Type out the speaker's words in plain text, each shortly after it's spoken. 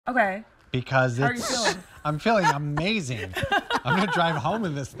Okay. Because How are you feeling? I'm feeling amazing. I'm gonna drive home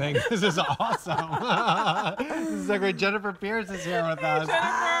in this thing. This is awesome. This is so great. Jennifer Pierce is here with us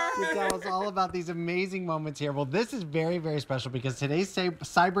to tell us all about these amazing moments here. Well, this is very, very special because today's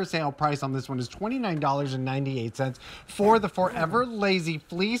cyber sale price on this one is $29.98 for the Forever Lazy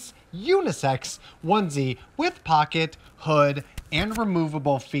Fleece Unisex Onesie with pocket, hood, and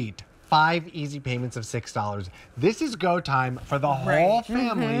removable feet. 5 easy payments of $6. This is go time for the whole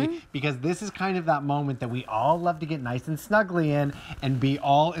family because this is kind of that moment that we all love to get nice and snuggly in and be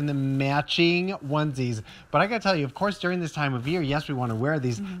all in the matching onesies. But I gotta tell you, of course, during this time of year, yes, we wanna wear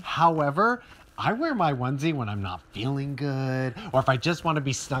these. However, I wear my onesie when I'm not feeling good, or if I just want to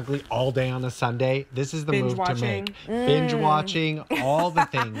be snuggly all day on a Sunday. This is the move to make. Binge watching, all the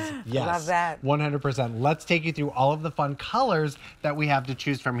things. Yes, love that. 100%. Let's take you through all of the fun colors that we have to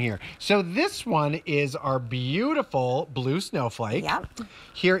choose from here. So this one is our beautiful blue snowflake. Yep.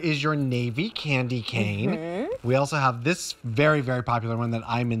 Here is your navy candy cane. We also have this very, very popular one that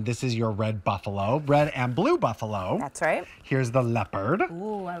I'm in. This is your red buffalo, red and blue buffalo. That's right. Here's the leopard.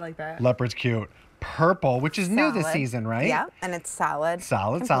 Ooh, I like that. Leopard's cute. Purple, which is new this season, right? Yeah, and it's solid.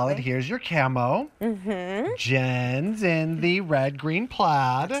 Solid, solid. Here's your camo. Jen's in the red, green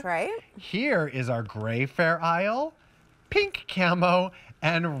plaid. That's right. Here is our gray Fair Isle, pink camo,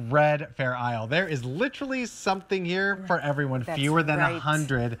 and red Fair Isle. There is literally something here for everyone. That's Fewer than right.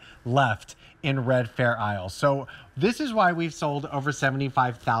 100 left in red Fair Isle. So this is why we've sold over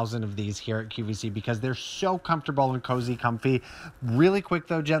 75,000 of these here at QVC, because they're so comfortable and cozy, comfy. Really quick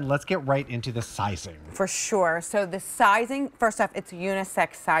though, Jen, let's get right into the sizing. For sure. So the sizing, first off, it's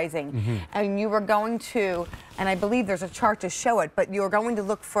unisex sizing. And you were going to, and I believe there's a chart to show it, but you're going to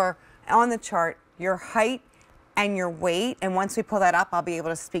look for, on the chart, your height and your weight. And once we pull that up, I'll be able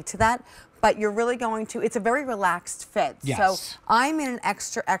to speak to that. But you're really going to, it's a very relaxed fit. Yes. So I'm in an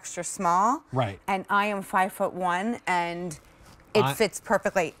extra, extra small. Right. And I am 5'1", and it fits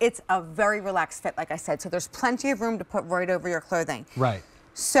perfectly. It's a very relaxed fit, like I said. So there's plenty of room to put right over your clothing. Right.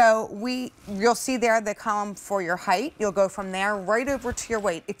 So you'll see there the column for your height. You'll go from there right over to your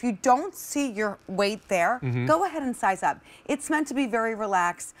weight. If you don't see your weight there, go ahead and size up. It's meant to be very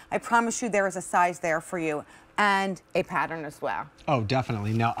relaxed. I promise you there is a size there for you, and a pattern as well. Oh,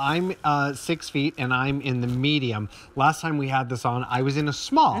 definitely. Now, I'm 6 feet and I'm in the medium. Last time we had this on, I was in a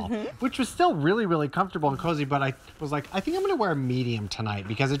small, which was still really, really comfortable and cozy, but I was like, I think I'm gonna wear a medium tonight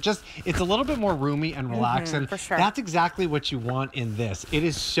because it's a little bit more roomy and relaxed, and for sure. That's exactly what you want in this. It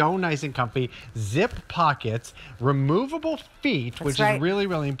is so nice and comfy. Zip pockets, removable feet, which is really,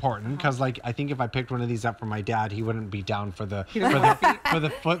 really important, because like, I think if I picked one of these up for my dad, he wouldn't be down for the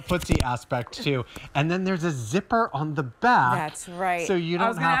footsie aspect too. And then there's a zipper on the back. That's right. So you don't I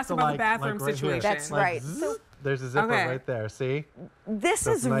was gonna have ask to about like, the bathroom right situation. here. That's Like, right. zzz, So there's a zipper right there, see? this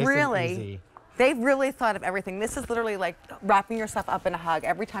That's is nice and really, easy. they've really thought of everything. This is literally like wrapping yourself up in a hug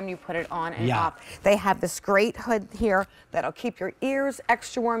every time you put it on and off. They have this great hood here that'll keep your ears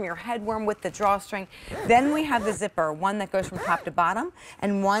extra warm, your head warm with the drawstring. Then we have the zipper, one that goes from top to bottom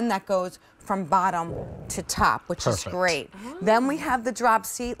and one that goes from bottom to top, which is great. Then we have the drop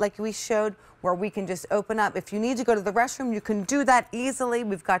seat like we showed, where we can just open up. If you need to go to the restroom, you can do that easily.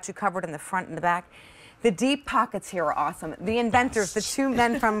 We've got you covered in the front and the back. The deep pockets here are awesome. The inventors, the two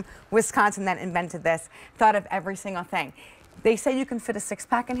men from Wisconsin that invented this, thought of every single thing. They say you can fit a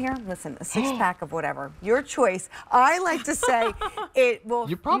 6-pack in here. Listen, a 6-pack of whatever. Your choice. I like to say it will.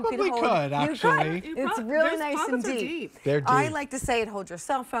 You probably could, actually. It's really nice and deep. They're deep. I like to say it holds your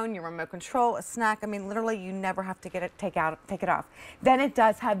cell phone, your remote control, a snack. I mean, literally, you never have to take it off. Then it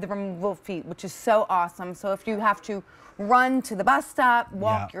does have the removable feet, which is so awesome. So if you have to run to the bus stop,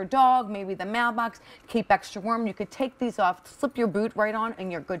 walk your dog, maybe the mailbox, keep extra warm, you could take these off, slip your boot right on,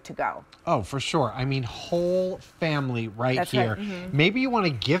 and you're good to go. Oh, for sure. I mean, whole family right here. Maybe you want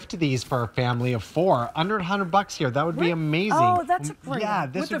to gift these for a family of 4, under $100 here. That would be amazing. Oh, that's a great. Yeah,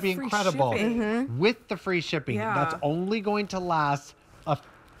 this would be incredible. With the free shipping. That's only going to last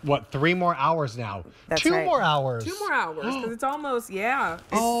what, 3 more hours now? That's 2 right. more hours. 2 more hours, because it's almost,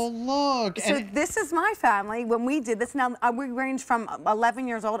 Oh, look. So this is my family. When we did this, now we range from 11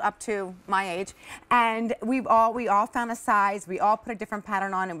 years old up to my age, and we all found a size. We all put a different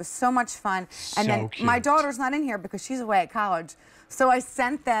pattern on. It was so much fun. And then my daughter's not in here because she's away at college. So I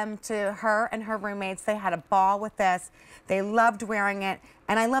sent them to her and her roommates. They had a ball with this. They loved wearing it.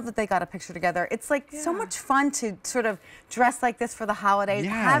 And I love that they got a picture together. It's like so much fun to sort of dress like this for the holidays,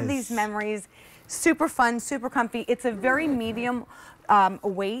 have these memories. Super fun, super comfy. It's a very medium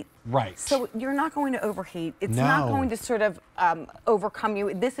weight. Right. So you're not going to overheat. It's not going to sort of overcome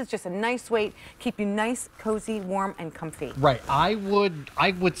you. This is just a nice weight, keep you nice, cozy, warm, and comfy. Right. I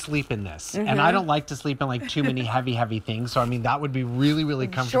would sleep in this, and I don't like to sleep in like too many heavy things. So I mean, that would be really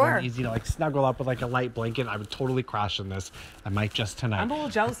comfortable and easy to like snuggle up with like a light blanket. I would totally crash in this. I might just tonight. I'm a little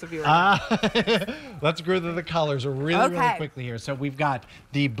jealous of you right now. Let's go through the colors really quickly here. So we've got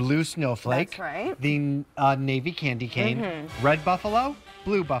the blue snowflake. That's right. The navy candy cane, red buffalo,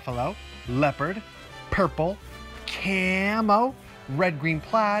 blue buffalo, leopard, purple, camo, red green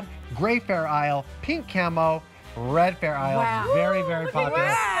plaid, gray fair isle, pink camo, red fair isle. Wow. Very popular.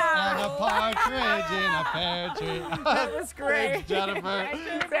 Wow. And a partridge in a pear tree. That was great. Thanks, Jennifer. Thank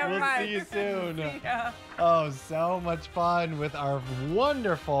you so We'll much. see you soon. Yeah. Oh, so much fun with our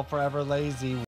wonderful Forever Lazy